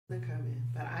coming,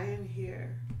 but I am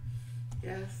here.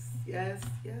 Yes, yes,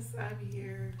 yes, I'm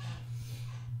here.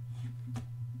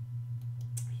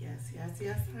 Yes, yes,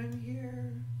 yes, I'm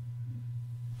here.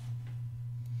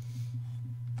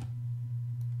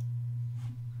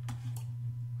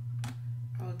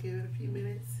 I'll give it a few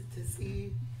minutes to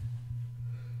see.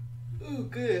 Ooh,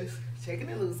 good. Shaking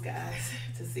it loose, guys,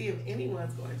 to see if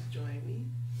anyone's going to join me.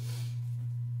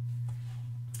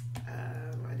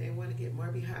 I didn't want to get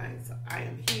more behind, so I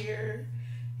am here.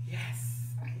 Yes,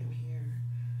 I am here.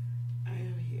 I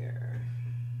am here.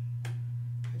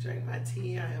 I drank my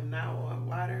tea. I am now on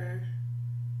water.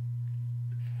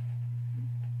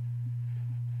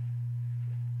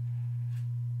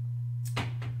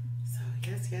 So,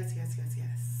 yes, yes, yes, yes,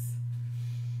 yes.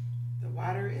 The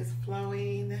water is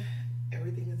flowing.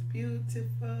 Everything is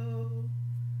beautiful.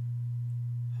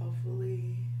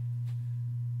 Hopefully,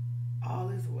 all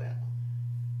is well.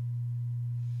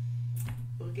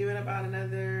 We'll give it about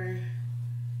another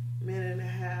minute and a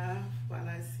half while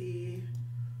I see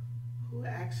who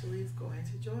actually is going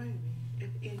to join me, if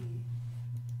any.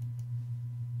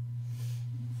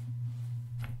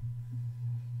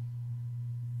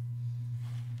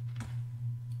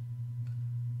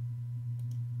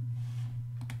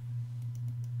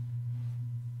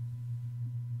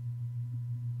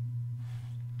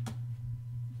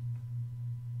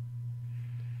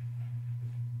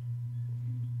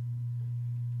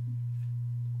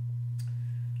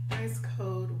 Nice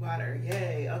cold water.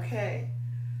 Yay. Okay.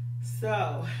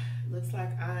 So, looks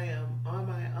like I am on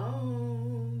my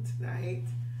own tonight.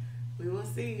 We will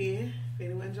see if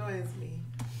anyone joins me.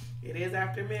 It is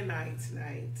after midnight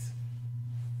tonight.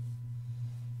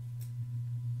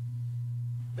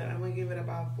 But I'm going to give it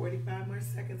about 45 more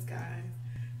seconds, guys.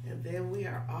 And then we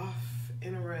are off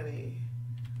and running.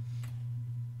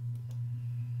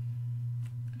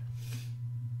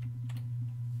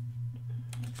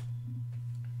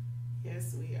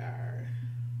 Yes, we are.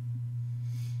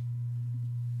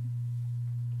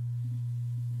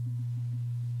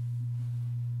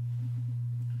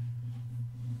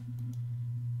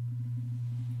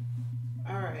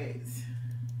 All right.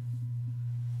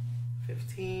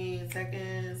 15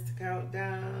 seconds to count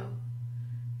down.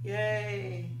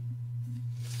 Yay.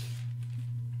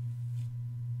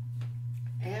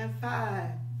 And 5,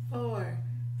 4,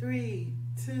 3,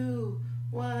 2,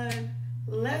 1.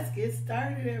 Let's get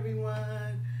started,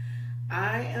 everyone.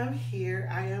 I am here.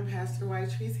 I am Pastor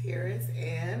Whitetree Harris,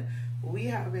 and we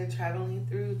have been traveling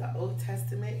through the Old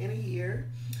Testament in a year.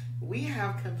 We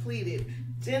have completed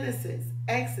Genesis,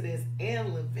 Exodus,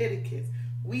 and Leviticus.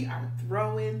 We are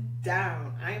throwing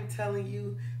down. I am telling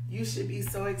you, you should be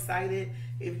so excited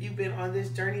if you've been on this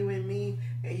journey with me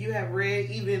and you have read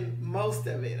even most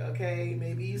of it, okay?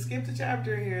 Maybe you skipped a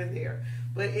chapter here and there.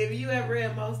 But if you have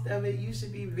read most of it, you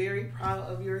should be very proud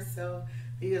of yourself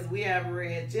because we have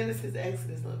read Genesis,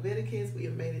 Exodus, Leviticus. We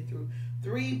have made it through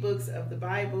 3 books of the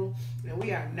Bible, and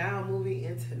we are now moving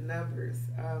into Numbers.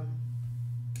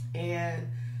 And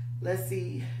let's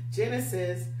see,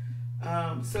 Genesis,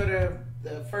 sort of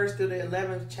the 1st through the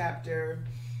 11th chapter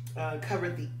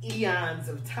covered the eons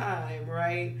of time,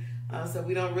 right? So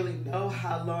we don't really know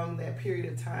how long that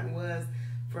period of time was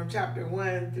from chapter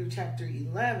 1 through chapter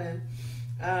 11.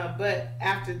 But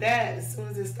after that, as soon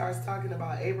as it starts talking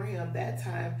about Abraham, that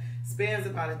time spans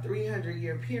about a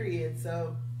 300-year period.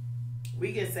 So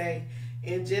we can say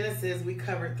in Genesis, we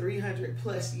covered 300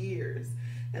 plus years.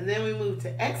 And then we moved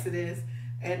to Exodus,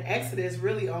 and Exodus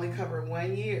really only covered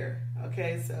 1 year.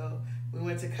 Okay, so we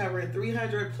went to covering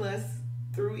 300 plus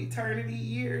through eternity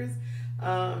years.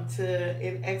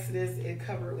 In Exodus, it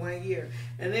covered 1 year.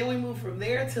 And then we moved from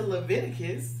there to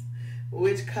Leviticus,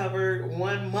 which covered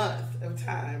 1 month of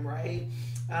time, right?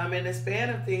 And the span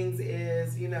of things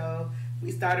is,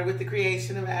 we started with the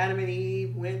creation of Adam and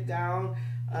Eve, went down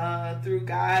through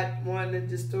God wanting to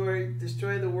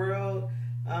destroy the world,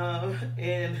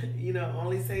 and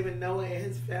only saving Noah and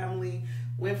his family.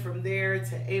 Went from there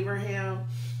to Abraham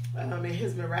and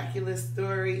his miraculous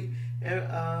story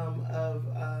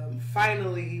of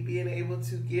finally being able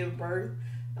to give birth.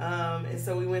 And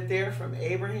so we went there from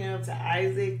Abraham to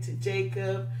Isaac to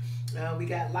Jacob. We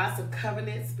got lots of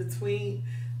covenants between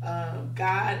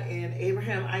God and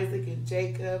Abraham, Isaac, and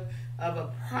Jacob of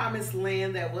a promised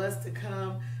land that was to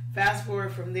come. Fast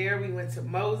forward from there, we went to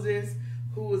Moses,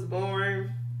 who was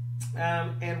born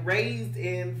and raised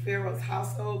in Pharaoh's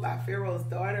household by Pharaoh's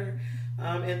daughter,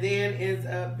 and then ends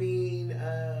up being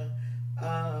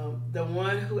the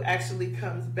one who actually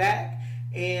comes back,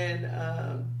 and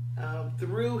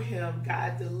through him,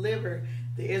 God delivered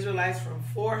the Israelites from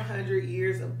 400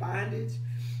 years of bondage.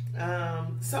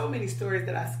 So many stories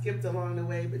that I skipped along the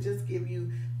way, but just give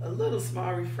you a little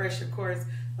small refresher course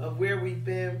of where we've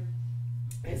been.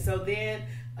 And so then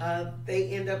they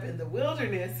end up in the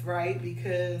wilderness, right?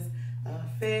 Because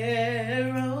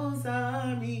Pharaoh's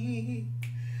army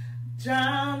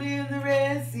drowned in the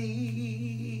Red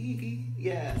Sea.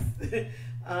 Yes.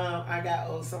 I got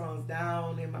old songs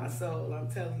down in my soul. I'm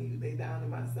telling you, they down in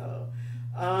my soul.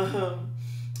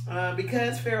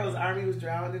 Because Pharaoh's army was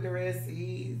drowned in the Red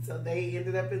Sea, so they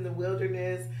ended up in the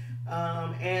wilderness.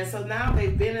 And so now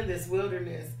they've been in this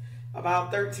wilderness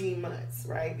about 13 months,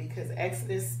 right? Because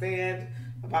Exodus spanned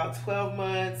about 12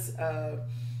 months.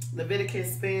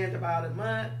 Leviticus spanned about a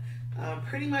month.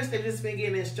 Pretty much they've just been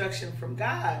getting instruction from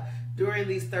God during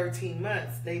these 13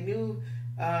 months. They knew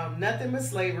nothing but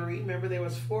slavery. Remember, there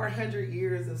was 400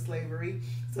 years of slavery.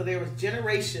 So there was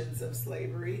generations of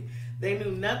slavery. They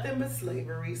knew nothing but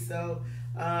slavery. So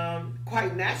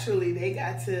quite naturally, they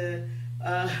got to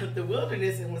the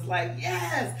wilderness and was like,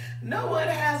 yes, no one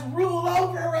has rule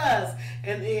over us.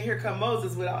 And then here come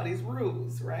Moses with all these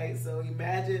rules, right? So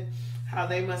imagine how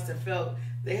they must have felt.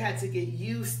 They had to get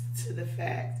used to the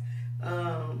fact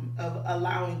of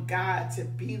allowing God to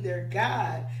be their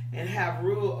God and have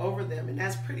rule over them. And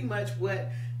that's pretty much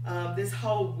what this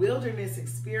whole wilderness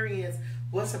experience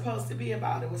was supposed to be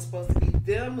about. It was supposed to be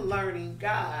them learning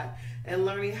God and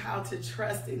learning how to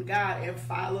trust in God and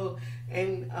follow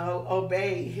and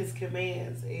obey his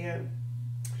commands. And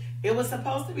it was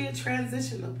supposed to be a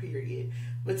transitional period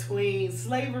between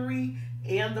slavery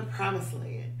and the promised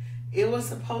land. It was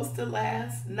supposed to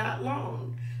last not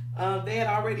long. They had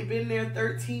already been there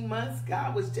 13 months.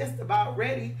 God was just about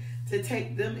ready to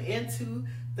take them into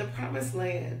the promised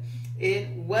land. It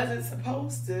wasn't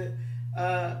supposed to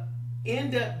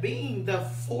end up being the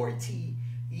 40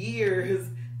 years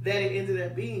that it ended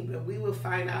up being, but we will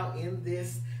find out in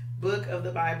this book of the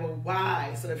Bible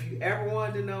why. So if you ever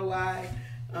wanted to know why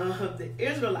the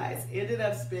Israelites ended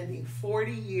up spending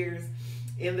 40 years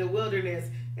in the wilderness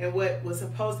and what was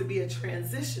supposed to be a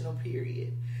transitional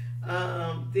period,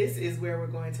 this is where we're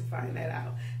going to find that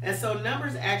out. And so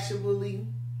Numbers actually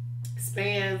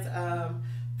spans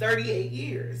 38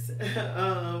 years.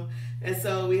 And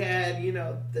so we had,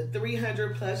 the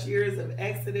 300 plus years of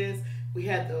Exodus. We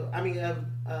had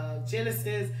of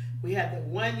Genesis. We had the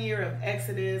 1 year of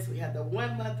Exodus. We had the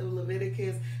 1 month of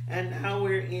Leviticus. And now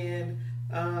we're in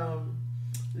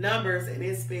Numbers, and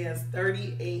it spans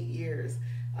 38 years.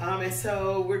 And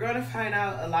so we're going to find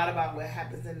out a lot about what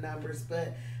happens in Numbers.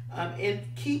 But in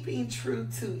keeping true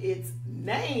to its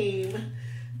name,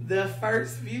 the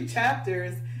first few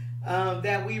chapters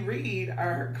that we read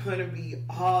are going to be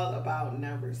all about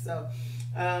numbers. So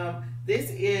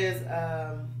this is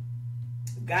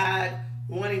God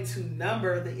wanting to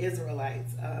number the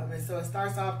Israelites. And so it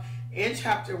starts off in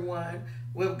chapter 1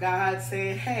 with God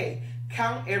saying, hey,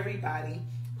 count everybody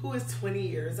who is 20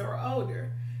 years or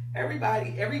older.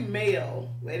 Everybody, every male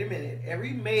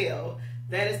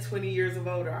that is 20 years of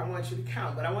older, I want you to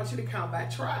count. But I want you to count by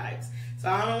tribes. So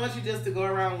I don't want you just to go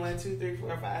around 1, 2, 3,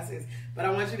 4, 5, 6. But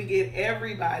I want you to get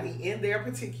everybody in their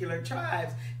particular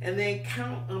tribes. And then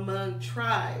count among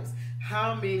tribes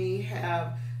how many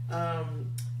have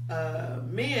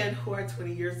men who are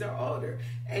 20 years or older.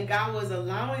 And God was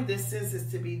allowing this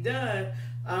census to be done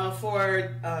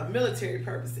for military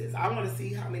purposes. I want to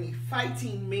see how many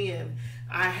fighting men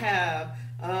I have,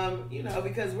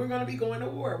 because we're going to be going to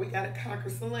war. We got to conquer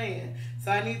some land.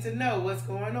 So I need to know what's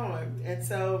going on. And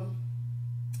so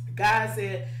God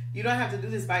said, you don't have to do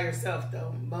this by yourself,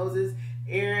 though. Moses,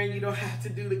 Aaron, you don't have to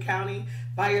do the counting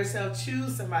by yourself.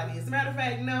 Choose somebody. As a matter of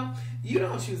fact, no, you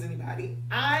don't choose anybody.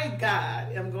 I,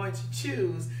 God, am going to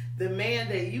choose the man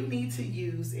that you need to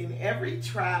use in every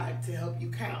tribe to help you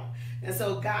count. And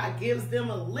so God gives them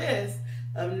a list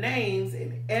of names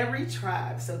in every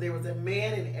tribe. So there was a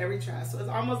man in every tribe. So it's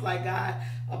almost like God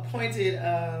appointed,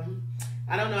 I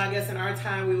don't know, I guess in our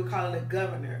time we would call it a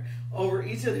governor over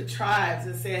each of the tribes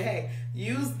and said, hey,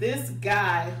 use this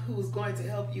guy who's going to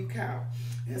help you count.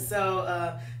 And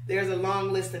so there's a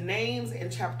long list of names in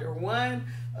chapter 1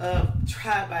 of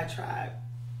tribe by tribe.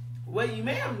 What you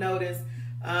may have noticed,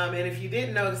 and if you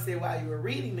didn't notice it while you were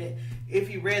reading it, if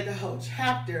you read the whole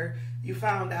chapter, you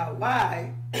found out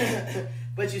why.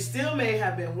 But you still may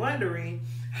have been wondering,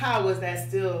 how was that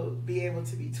still be able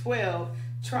to be 12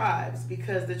 tribes?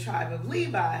 Because the tribe of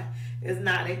Levi is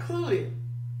not included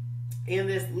in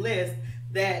this list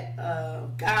that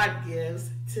God gives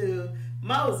to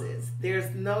Moses.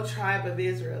 There's no tribe of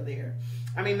Israel there.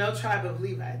 No tribe of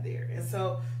Levi there. And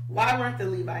so why weren't the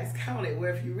Levites counted?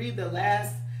 Where if you read the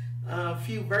last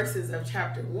few verses of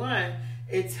chapter 1,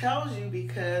 it tells you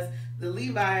because the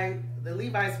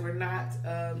Levites were not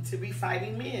to be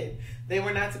fighting men. They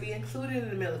were not to be included in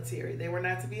the military. They were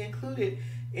not to be included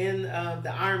in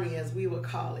the army, as we would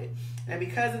call it. And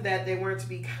because of that, they weren't to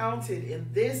be counted in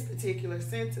this particular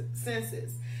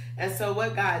census. And so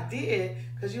what God did,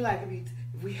 because you're like,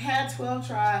 if we had 12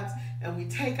 tribes and we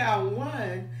take out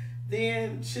one,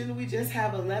 then shouldn't we just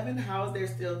have 11? How is there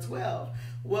still 12?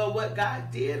 Well, what God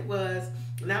did was,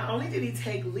 not only did he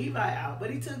take Levi out,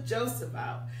 but he took Joseph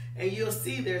out. And you'll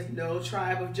see there's no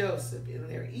tribe of Joseph in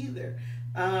there either.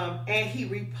 And he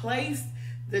replaced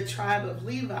the tribe of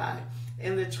Levi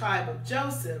and the tribe of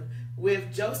Joseph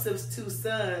with Joseph's two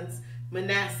sons,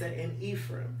 Manasseh and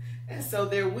Ephraim. And so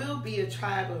there will be a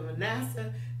tribe of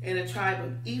Manasseh and a tribe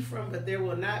of Ephraim, but there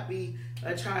will not be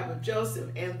a tribe of Joseph.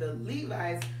 And the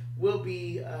Levites will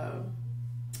be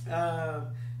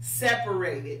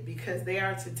separated, because they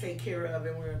are to take care of,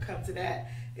 and we're going to come to that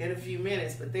in a few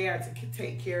minutes, but they are to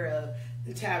take care of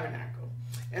the tabernacle.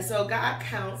 And so God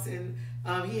counts, and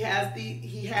he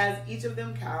has each of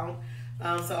them count.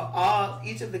 So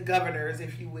each of the governors,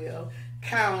 if you will,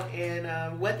 count,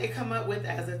 and what they come up with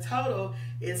as a total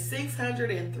is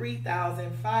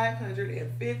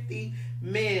 603,550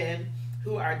 men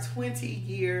who are 20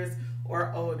 years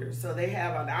or older. So they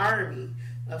have an army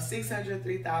of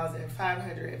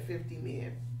 603,550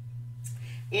 men.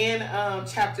 In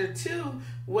chapter 2,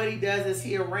 what he does is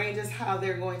he arranges how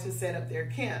they're going to set up their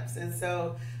camps. And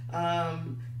so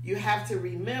you have to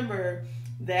remember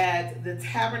that the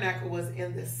tabernacle was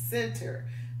in the center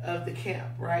of the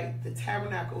camp, right? The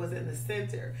tabernacle was in the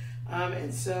center.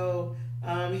 And so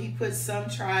he put some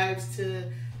tribes to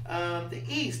the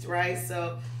east, right?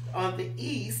 So on the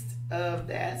east of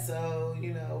that, so,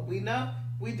 you know, we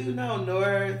do know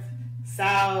north,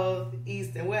 south,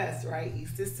 east, and west, right?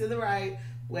 East is to the right,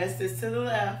 west is to the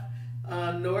left,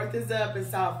 north is up, and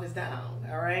south is down,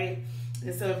 all right?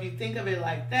 And so if you think of it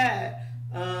like that,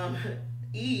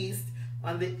 east,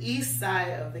 on the east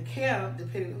side of the camp,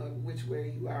 depending on which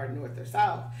way you are, north or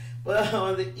south, but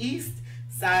on the east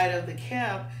side of the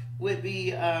camp would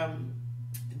be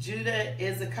Judah,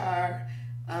 Issachar,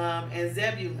 and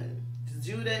Zebulun.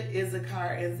 Judah,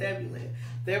 Issachar, and Zebulun.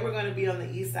 They were going to be on the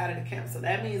east side of the camp. So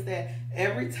that means that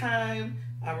every time,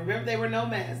 remember they were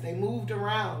nomads, they moved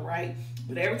around, right?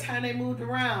 But every time they moved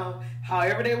around,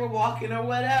 however they were walking or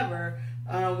whatever,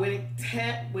 when it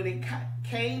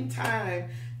came time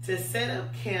to set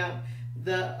up camp,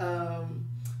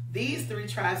 these three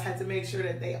tribes had to make sure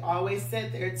that they always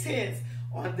set their tents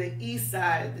on the east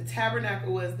side. The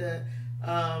tabernacle was the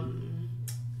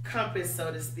compass,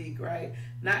 so to speak, right?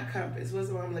 Not compass. What's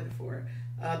the word I'm looking for?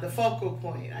 The focal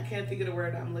point. I can't think of the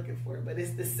word I'm looking for, but it's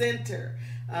the center.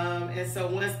 And so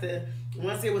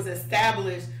once it was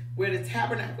established where the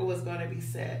tabernacle was going to be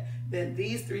set, then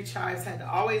these three tribes had to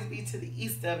always be to the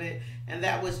east of it, and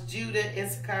that was Judah,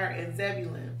 Issachar, and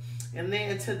Zebulun. And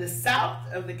then to the south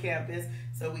of the campus,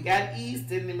 so we got east,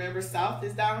 and remember south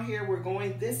is down here. We're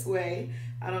going this way.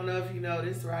 I don't know if you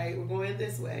noticed, right? We're going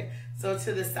this way. So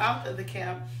to the south of the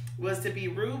camp was to be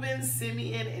Reuben,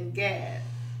 Simeon, and Gad.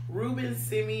 Reuben,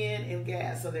 Simeon, and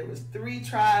Gad. So there was three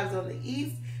tribes on the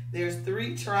east. There's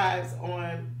three tribes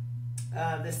on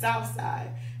the south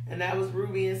side. And that was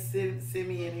Reuben,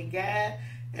 Simeon, and Gad.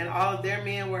 And all of their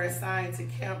men were assigned to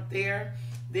camp there.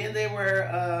 Then they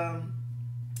were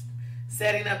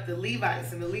setting up the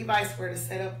Levites. And the Levites were to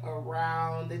set up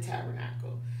around the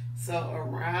tabernacle. So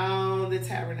around the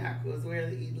tabernacle is where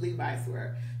the Levites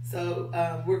were. So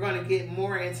we're going to get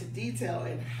more into detail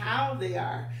in how they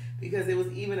are, because it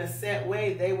was even a set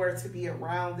way they were to be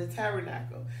around the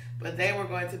tabernacle. But they were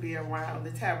going to be around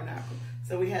the tabernacle.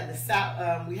 So we had the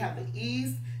south, we have the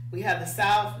east, we have the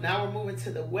south. Now we're moving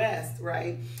to the west,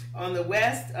 right? On the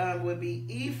west would be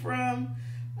Ephraim,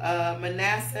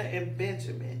 Manasseh, and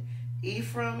Benjamin.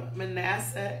 Ephraim,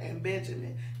 Manasseh, and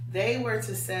Benjamin. They were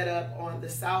to set up on the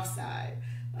south side.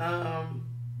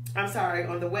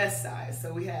 On the west side.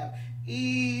 So we have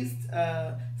east,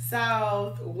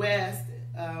 south, west.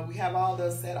 We have all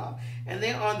those set off. And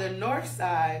then on the north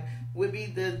side would be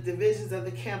the divisions of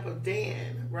the camp of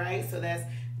Dan, right? So that's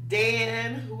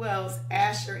Dan, who else?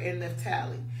 Asher and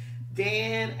Naphtali.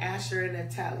 Dan, Asher, and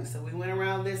Naphtali. So we went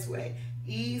around this way.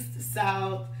 East,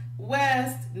 south,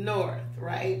 west, north,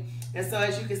 right? And so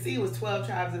as you can see, it was 12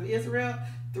 tribes of Israel.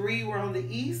 3 were on the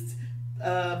east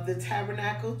of the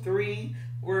tabernacle. 3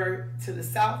 were to the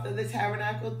south of the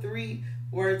tabernacle. 3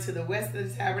 were to the west of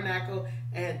the tabernacle.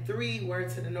 And 3 were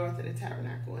to the north of the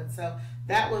tabernacle. And so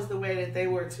that was the way that they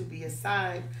were to be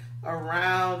assigned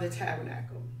around the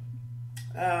tabernacle.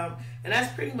 And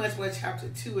that's pretty much what chapter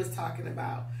 2 is talking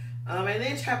about. And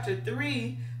then chapter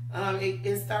 3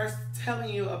 it starts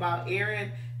telling you about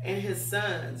Aaron and his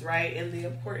sons, right? And the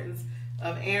importance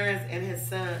of Aaron and his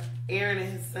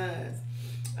sons.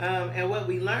 And what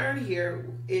we learn here,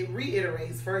 it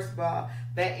reiterates, first of all,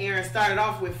 that Aaron started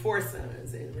off with 4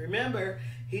 sons. And remember,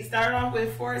 he started off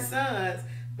with 4 sons,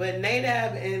 but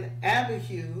Nadab and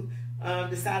Abihu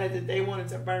decided that they wanted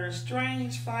to burn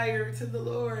strange fire to the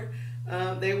Lord.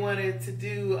 They wanted to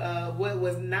do what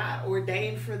was not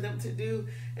ordained for them to do,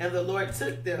 and the Lord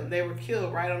took them. They were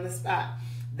killed right on the spot.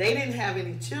 They didn't have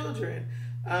any children,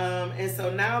 and so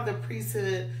now the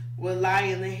priesthood would lie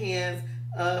in the hands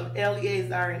of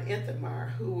Eleazar and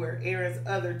Ithamar, who were Aaron's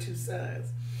other 2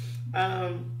 sons.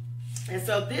 And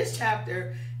so this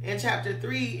chapter, in chapter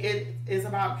 3, it is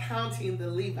about counting the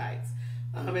Levites.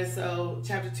 And so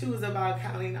chapter 2 is about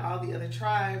counting all the other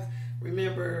tribes.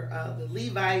 Remember, the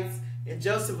Levites and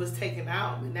Joseph was taken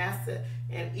out. Manasseh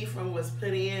and Ephraim was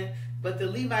put in, but the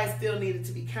Levites still needed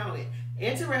to be counted.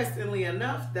 Interestingly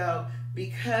enough, though,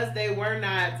 because they were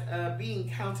not being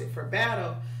counted for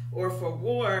battle or for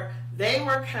war, they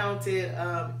were counted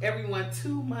everyone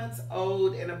 2 months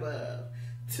old and above.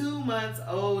 2 months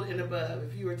old and above.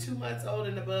 If you were 2 months old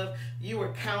and above, you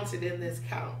were counted in this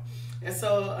count. And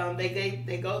so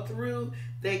they go through,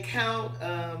 they count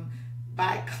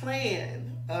by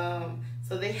clan.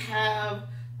 So they have,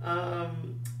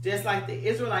 just like the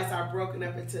Israelites are broken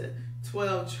up into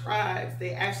 12 tribes,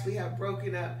 they actually have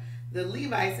broken up the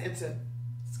Levites into,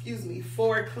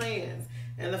 4 clans.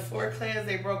 And the 4 clans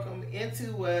they broke them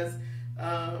into was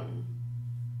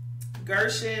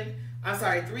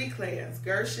 3 clans: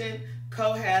 Gershon,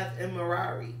 Kohath, and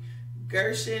Merari.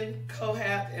 Gershon,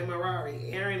 Kohath, and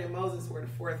Merari. Aaron and Moses were the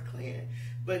 4th clan.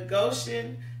 But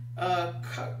Gershon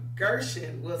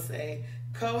will say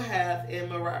Kohath and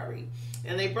Merari.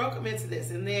 And they broke them into this.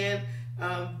 And then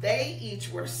they each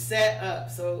were set up.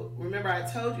 So remember, I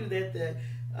told you that the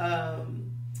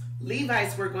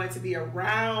Levites were going to be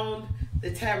around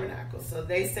the tabernacle. So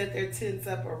they set their tents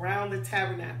up around the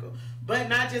tabernacle. But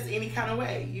not just any kind of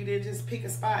way. You didn't just pick a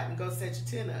spot and go set your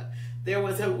tent up. There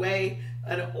was a way,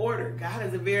 an order. God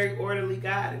is a very orderly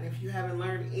God. And if you haven't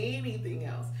learned anything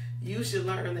else, you should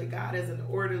learn that God is an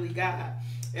orderly God.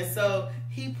 And so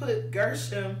he put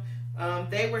Gershom,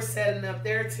 they were setting up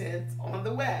their tents on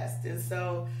the west. And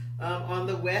so on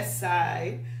the west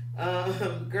side,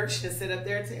 Gershon set up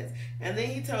their tents. And then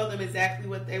he told them exactly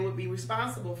what they would be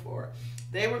responsible for.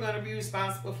 They were going to be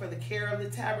responsible for the care of the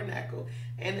tabernacle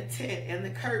and the tent and the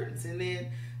curtains. And then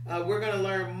we're going to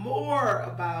learn more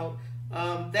about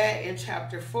that in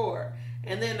chapter 4.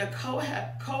 And then the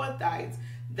Kohathites,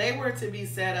 they were to be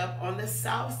set up on the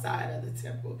south side of the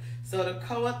temple. So the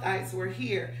Kohathites were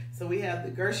here. So we have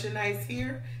the Gershonites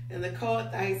here and the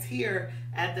Kohathites here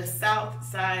at the south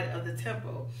side of the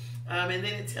temple. And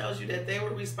then it tells you that they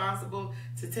were responsible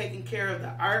to taking care of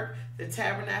the ark, the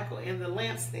tabernacle, and the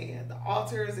lampstand, the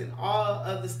altars, and all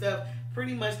of the stuff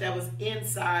pretty much that was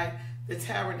inside the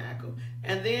tabernacle.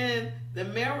 And then the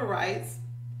Merarites,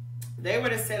 they were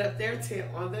to set up their tent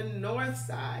on the north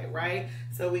side, right?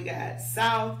 So we got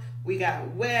south, we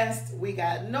got west, we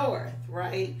got north,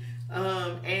 right?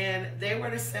 And they were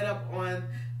to set up on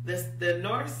the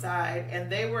north side, and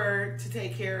they were to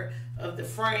take care of the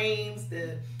frames,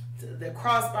 the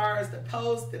crossbars, the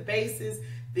posts, the bases,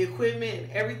 the equipment,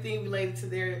 and everything related to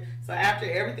their. So after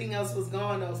everything else was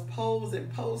gone, those poles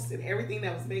and posts and everything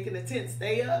that was making the tent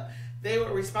stay up, they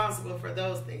were responsible for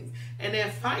those things. And then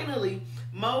finally,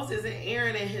 Moses and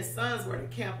Aaron and his sons were to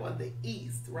camp on the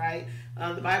east, right?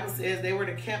 The Bible says they were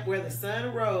to camp where the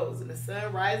sun rose, and the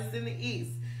sun rises in the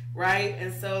east, right?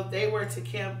 And so they were to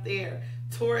camp there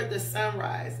toward the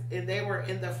sunrise, and they were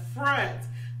in the front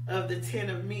of the tent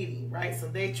of meeting, right? So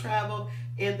they traveled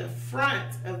in the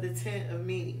front of the tent of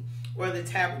meeting, or the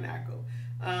tabernacle.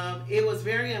 It was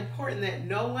very important that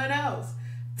no one else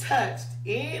touched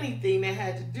anything that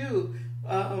had to do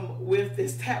with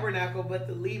this tabernacle but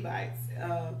the Levites.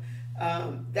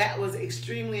 That was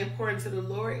extremely important to the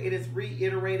Lord. It is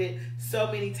reiterated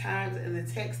so many times in the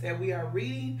text that we are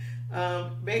reading.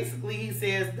 Basically, he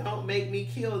says, don't make me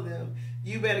kill them.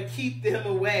 You better keep them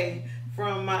away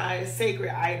from my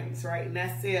sacred items, right? And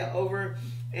that's said over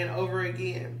and over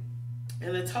again.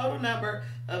 And the total number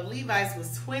of Levites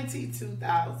was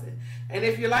 22,000. And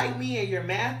if you're like me and you're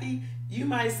mathy, you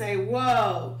might say,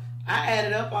 whoa, I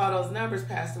added up all those numbers,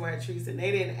 Pastor White-Treese, and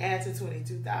they didn't add to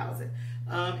 22,000.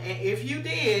 And if you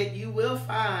did, you will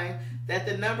find that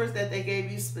the numbers that they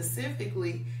gave you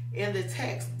specifically in the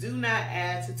text do not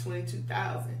add to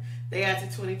 22,000. They add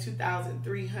to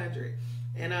 22,300.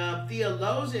 And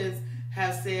theologians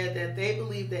have said that they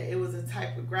believe that it was a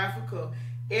typographical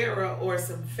error or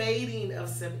some fading of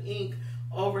some ink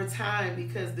over time,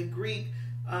 because the Greek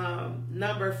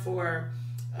number for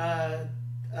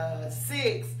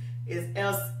 6 is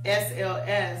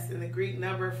SLS, and the Greek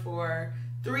number for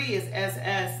 3 is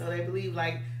SS. So they believe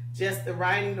like just the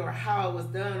writing or how it was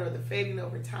done or the fading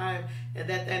over time, and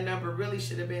that number really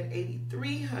should have been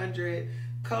 8,300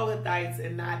 Kohathites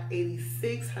and not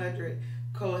 8,600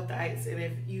 Kohathites. And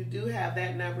if you do have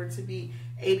that number to be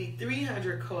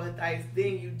 8,300 Kohathites,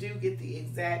 then you do get the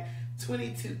exact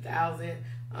 22,000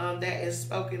 that is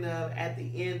spoken of at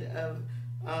the end of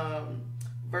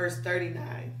verse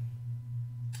 39.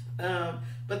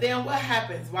 But then what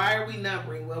happens? Why are we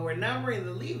numbering? Well, we're numbering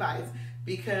the Levites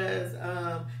because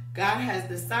God has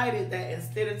decided that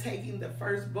instead of taking the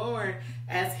firstborn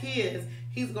as his,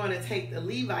 he's going to take the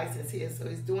Levites as his. So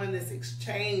he's doing this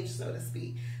exchange, so to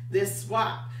speak, this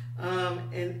swap.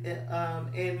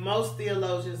 And most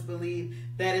theologians believe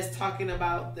that it's talking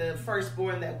about the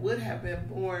firstborn that would have been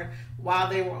born while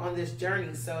they were on this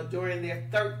journey. So during their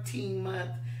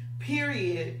 13-month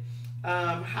period,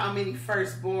 how many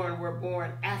firstborn were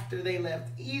born after they left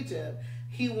Egypt?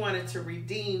 He wanted to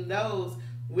redeem those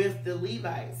with the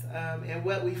Levites. And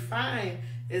what we find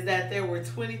is that there were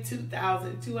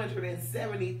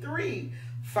 22,273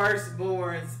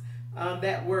 firstborns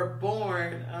that were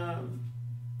born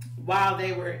while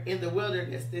they were in the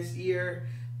wilderness this year,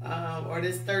 or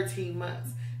this 13 months.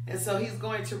 And so he's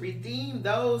going to redeem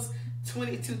those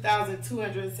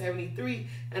 22,273.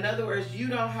 In other words, you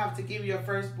don't have to give your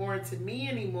firstborn to me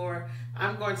anymore.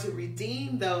 I'm going to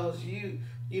redeem those.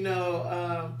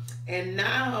 And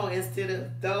now instead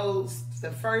of those,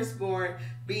 the firstborn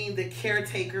being the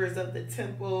caretakers of the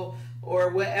temple or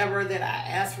whatever that I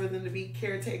asked for them to be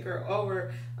caretaker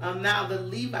over, now the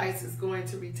Levites is going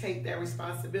to retake that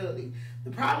responsibility. The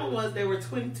problem was there were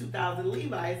 22,000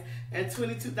 Levites and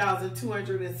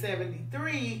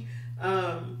 22,273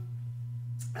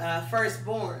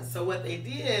 firstborn. So what they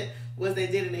did was they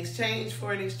did an exchange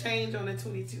for an exchange on the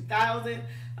 22,000,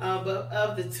 but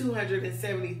of the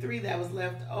 273 that was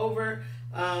left over,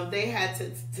 they had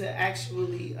to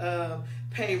actually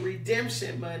pay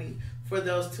redemption money for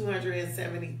those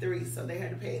 273. So they had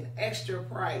to pay an extra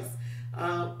price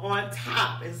on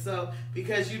top. And so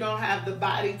because you don't have the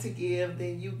body to give,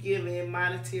 then you give in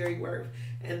monetary worth.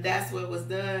 And that's what was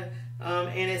done.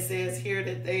 And it says here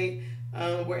that they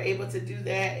were able to do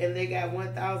that, and they got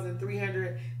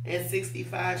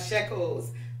 1,365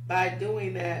 shekels by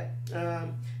doing that,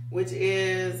 which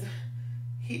is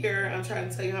here. I'm trying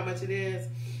to tell you how much it is.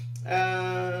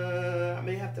 I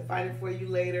may have to find it for you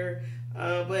later,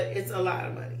 but it's a lot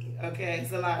of money. Okay,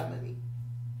 it's a lot of money.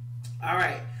 All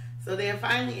right. So then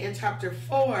finally in chapter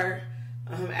 4,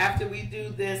 after we do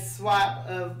this swap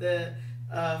of the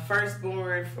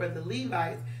firstborn for the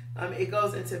Levites, it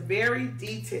goes into very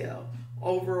detail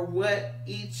over what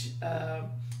each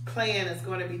clan is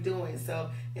going to be doing. So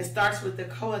it starts with the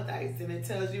Kohathites, and it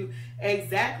tells you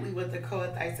exactly what the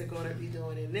Kohathites are going to be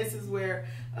doing. And this is where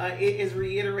it is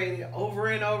reiterated over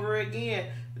and over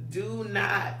again. Do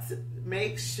not,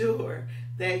 make sure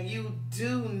that you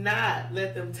do not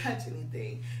let them touch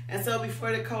anything. And so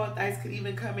before the Kohathites could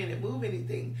even come in and move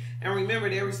anything, and remember,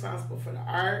 they're responsible for the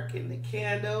ark and the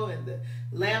candle and the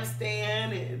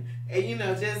lampstand and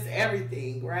just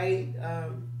everything, right?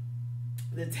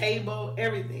 The table,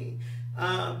 everything.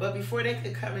 But before they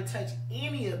could come and touch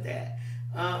any of that,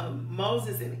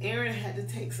 Moses and Aaron had to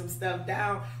take some stuff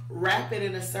down, wrap it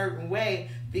in a certain way,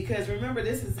 because remember,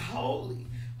 this is holy.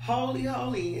 Holy,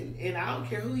 holy, and I don't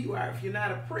care who you are. If you're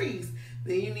not a priest,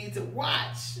 then you need to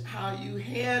watch how you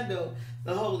handle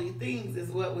the holy things, is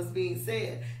what was being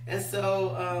said. And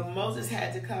so Moses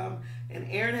had to come, and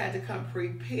Aaron had to come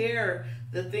prepare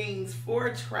the things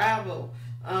for travel,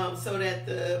 so that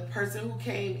the person who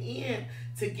came in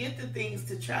to get the things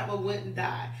to travel wouldn't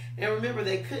die. And remember,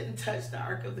 they couldn't touch the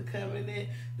Ark of the Covenant.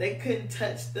 They couldn't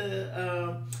touch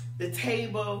the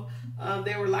table.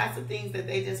 There were lots of things that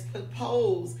they just put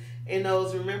poles in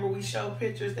those. Remember, we showed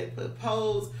pictures. They put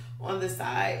poles on the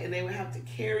side, and they would have to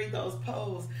carry those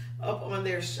poles up on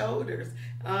their shoulders,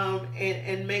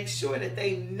 and make sure that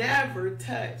they never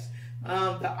touched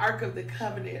the Ark of the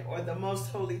Covenant or the most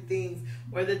holy things,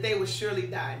 or that they would surely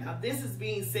die. Now, this is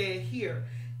being said here.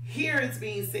 Here it's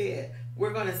being said,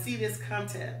 we're going to see this come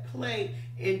to play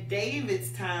in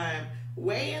David's time,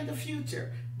 way in the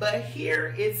future. But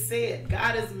here it's said,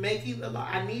 God is making the law.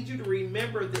 I need you to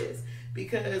remember this,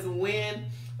 because when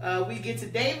we get to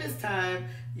David's time,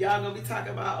 y'all going to be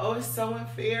talking about, oh, it's so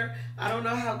unfair. I don't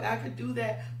know how God could do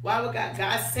that. Why would God?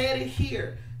 God said it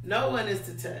here. No one is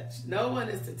to touch. No one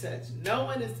is to touch. No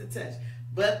one is to touch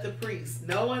but the priest.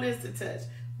 No one is to touch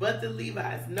but the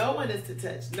Levites. No one is to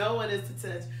touch. No one is to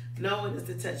touch. No one is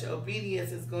to touch.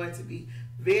 Obedience is going to be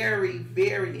very,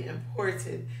 very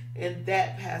important in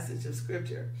that passage of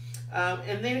scripture.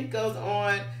 And then it goes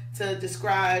on to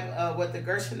describe what the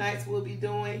Gershonites will be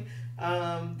doing.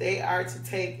 They are to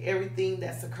take everything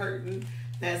that's a curtain,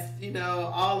 that's,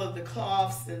 all of the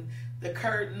cloths and the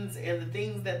curtains and the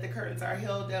things that the curtains are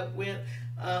held up with.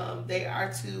 They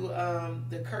are to,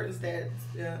 the curtains that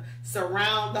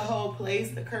surround the whole place,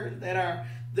 the curtains that are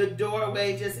the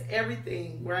doorway, just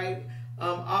everything, right?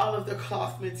 All of the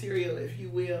cloth material, if you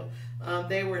will,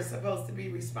 they were supposed to be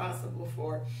responsible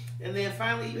for. And then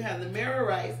finally you have the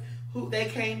Merarites, who they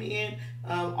came in,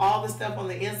 all the stuff on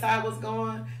the inside was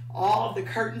gone, all of the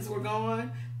curtains were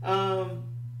gone.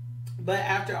 But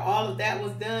after all of that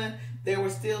was done, there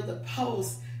were still the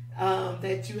posts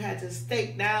that you had to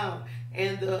stake down,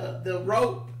 and the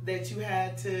rope that you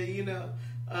had to,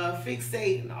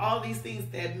 fixate, and all these things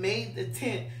that made the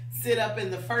tent sit up in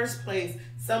the first place.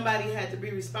 Somebody had to be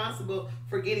responsible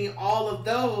for getting all of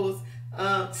those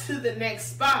to the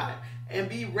next spot and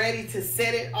be ready to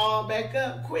set it all back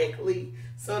up quickly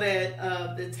so that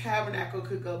the tabernacle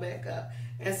could go back up.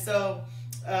 And so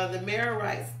the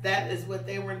Merarites, that is what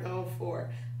they were known for.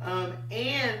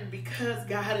 And because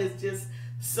God is just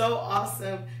so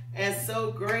awesome and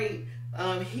so great,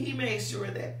 he made sure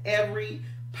that every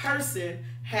person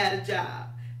had a job.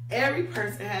 Every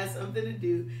person had something to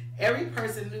do. Every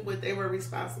person knew what they were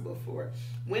responsible for.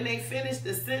 When they finished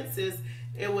the census,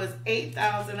 it was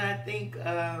 8,000, I think,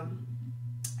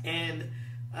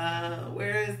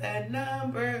 where is that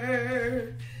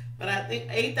number? But I think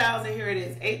 8,000, here it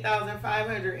is,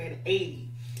 8,580.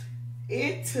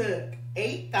 It took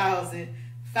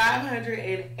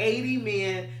 8,580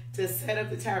 men to set up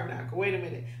the tabernacle. Wait a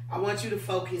minute. I want you to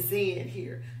focus in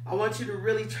here. I want you to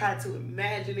really try to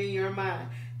imagine in your mind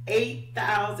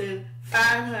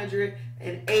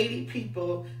 8,580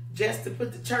 people just to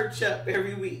put the church up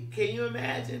every week. Can you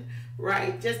imagine?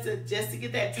 Right? Just to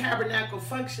get that tabernacle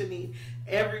functioning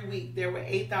every week. There were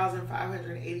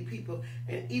 8,580 people,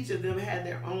 and each of them had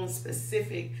their own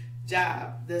specific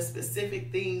job, the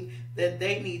specific thing that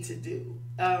they need to do.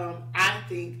 I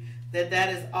think that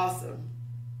is awesome.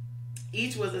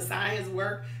 Each was assigned his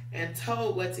work and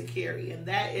told what to carry, and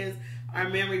that is our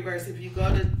memory verse. If you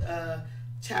go to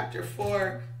chapter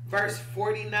 4, verse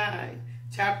 49,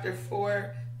 chapter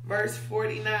 4, verse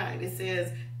 49, it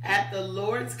says, "At the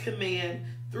Lord's command,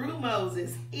 through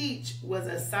Moses, each was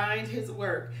assigned his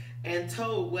work and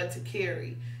told what to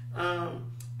carry." I'm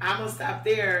going to stop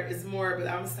there. It's more, but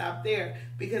I'm going to stop there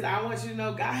because I want you to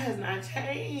know God has not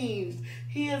changed.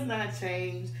 He has not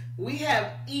changed. We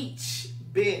have each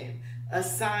been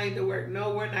assigned to work.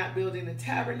 No, we're not building a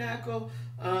tabernacle.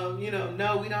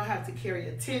 No, we don't have to carry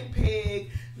a tent peg.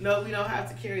 No, we don't have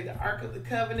to carry the Ark of the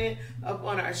Covenant up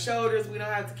on our shoulders. We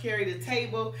don't have to carry the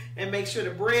table and make sure the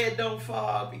bread don't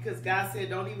fall, because God said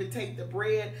don't even take the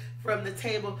bread from the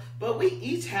table. But we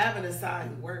each have an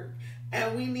assigned work,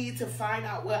 and we need to find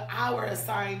out what our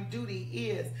assigned duty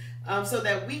is, so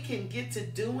that we can get to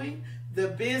doing the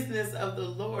business of the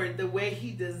Lord the way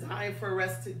he designed for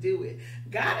us to do it.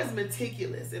 God is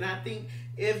meticulous, and I think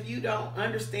if you don't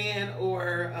understand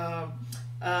or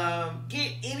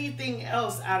get anything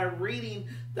else out of reading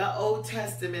the Old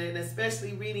Testament, and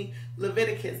especially reading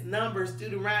Leviticus, Numbers,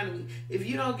 Deuteronomy, if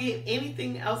you don't get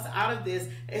anything else out of this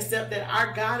except that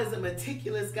our God is a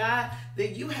meticulous God,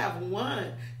 then you have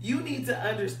won. You need to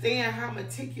understand how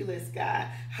meticulous God,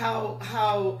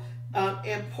 how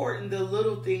important the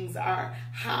little things are,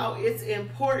 how it's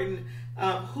important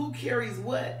who carries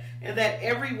what, and that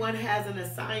everyone has an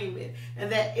assignment,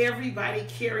 and that everybody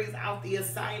carries out the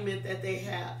assignment that they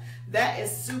have. That is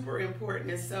super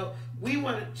important. And so we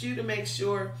want you to make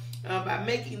sure by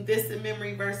making this a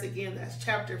memory verse, again, that's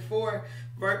chapter 4,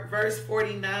 verse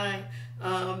 49,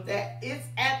 that it's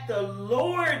at the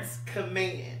Lord's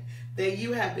command that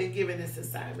you have been given this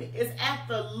assignment. It's at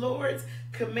the Lord's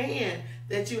command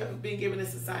that you have been given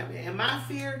this assignment. And my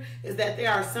fear is that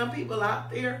there are some people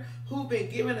out there who've been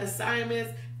given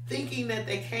assignments thinking that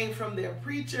they came from their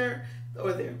preacher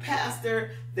or their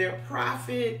pastor, their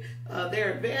prophet,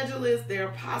 their evangelist, their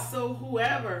apostle,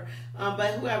 whoever,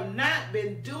 but who have not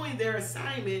been doing their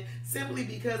assignment simply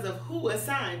because of who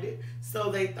assigned it.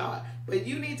 So they thought. But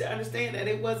you need to understand that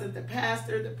it wasn't the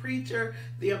pastor, the preacher,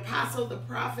 the apostle, the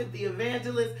prophet, the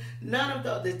evangelist, none of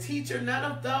those, the teacher, none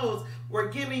of those were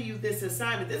giving you this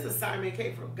assignment. This assignment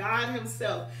came from God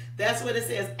himself. That's what it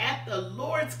says, at the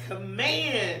Lord's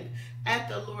command at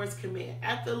the Lord's command.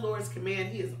 At the Lord's command,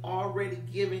 he has already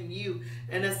given you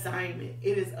an assignment.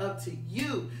 It is up to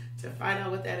you to find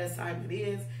out what that assignment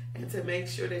is and to make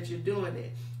sure that you're doing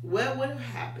it. What would have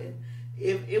happened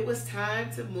if it was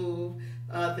time to move,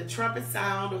 the trumpet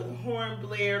sound or the horn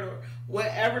blared or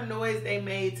whatever noise they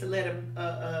made to let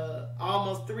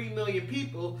almost 3 million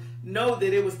people know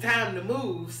that it was time to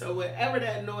move? So whatever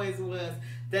that noise was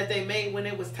that they made when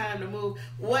it was time to move,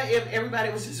 what if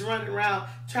everybody was just running around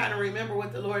trying to remember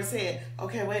what the Lord said?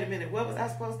 Okay, wait a minute. What was I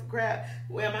supposed to grab?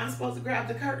 Well, am I supposed to grab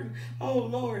the curtain? Oh,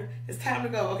 Lord, it's time to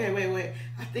go. Okay, wait.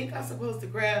 I think I'm supposed to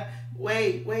grab.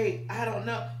 Wait, I don't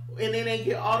know. And then they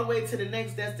get all the way to the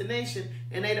next destination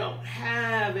and they don't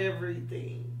have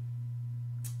everything.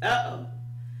 Uh-oh.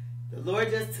 The Lord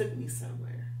just took me somewhere.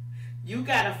 You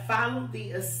got to follow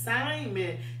the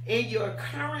assignment in your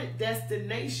current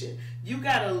destination. You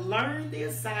got to learn the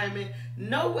assignment,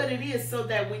 know what it is, so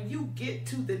that when you get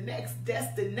to the next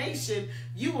destination,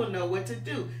 you will know what to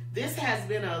do. This has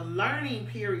been a learning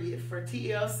period for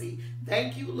TLC.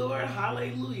 Thank you, Lord.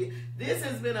 Hallelujah. This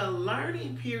has been a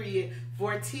learning period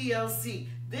for TLC.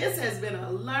 This has been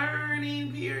a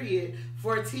learning period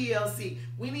for TLC.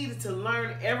 We needed to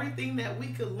learn everything that we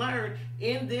could learn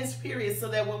in this period so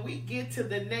that when we get to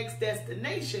the next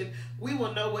destination, we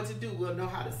will know what to do. We'll know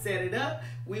how to set it up.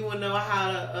 We will know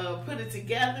how to put it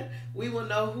together. We will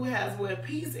know who has what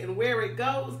piece and where it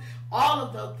goes. All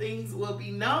of those things will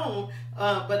be known,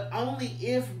 but only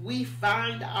if we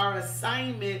find our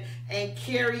assignment and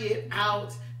carry it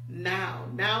out now.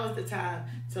 Now is the time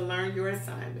to learn your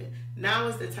assignment. Now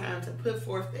is the time to put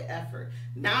forth the effort.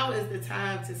 Now is the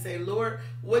time to say, Lord,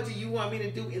 what do you want me to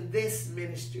do in this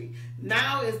ministry?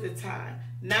 Now is the time.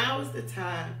 Now is the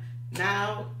time.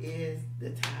 Now is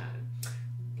the time.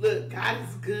 Look, God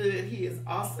is good. He is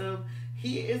awesome.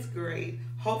 He is great.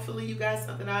 Hopefully you got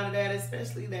something out of that,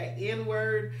 especially that N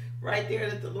word right there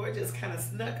that the Lord just kind of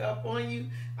snuck up on you.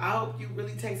 I hope you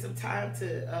really take some time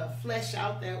to flesh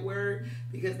out that word,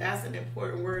 because that's an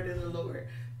important word in the Lord.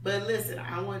 But listen,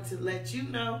 I want to let you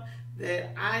know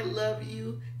that I love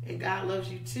you and God loves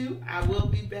you too. I will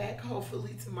be back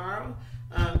hopefully tomorrow,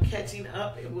 catching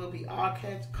up, and we'll be all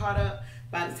caught up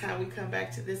by the time we come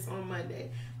back to this on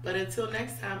Monday. But until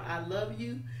next time, I love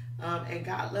you, and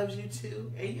God loves you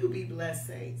too, and you be blessed,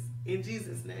 saints. In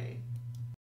Jesus' name.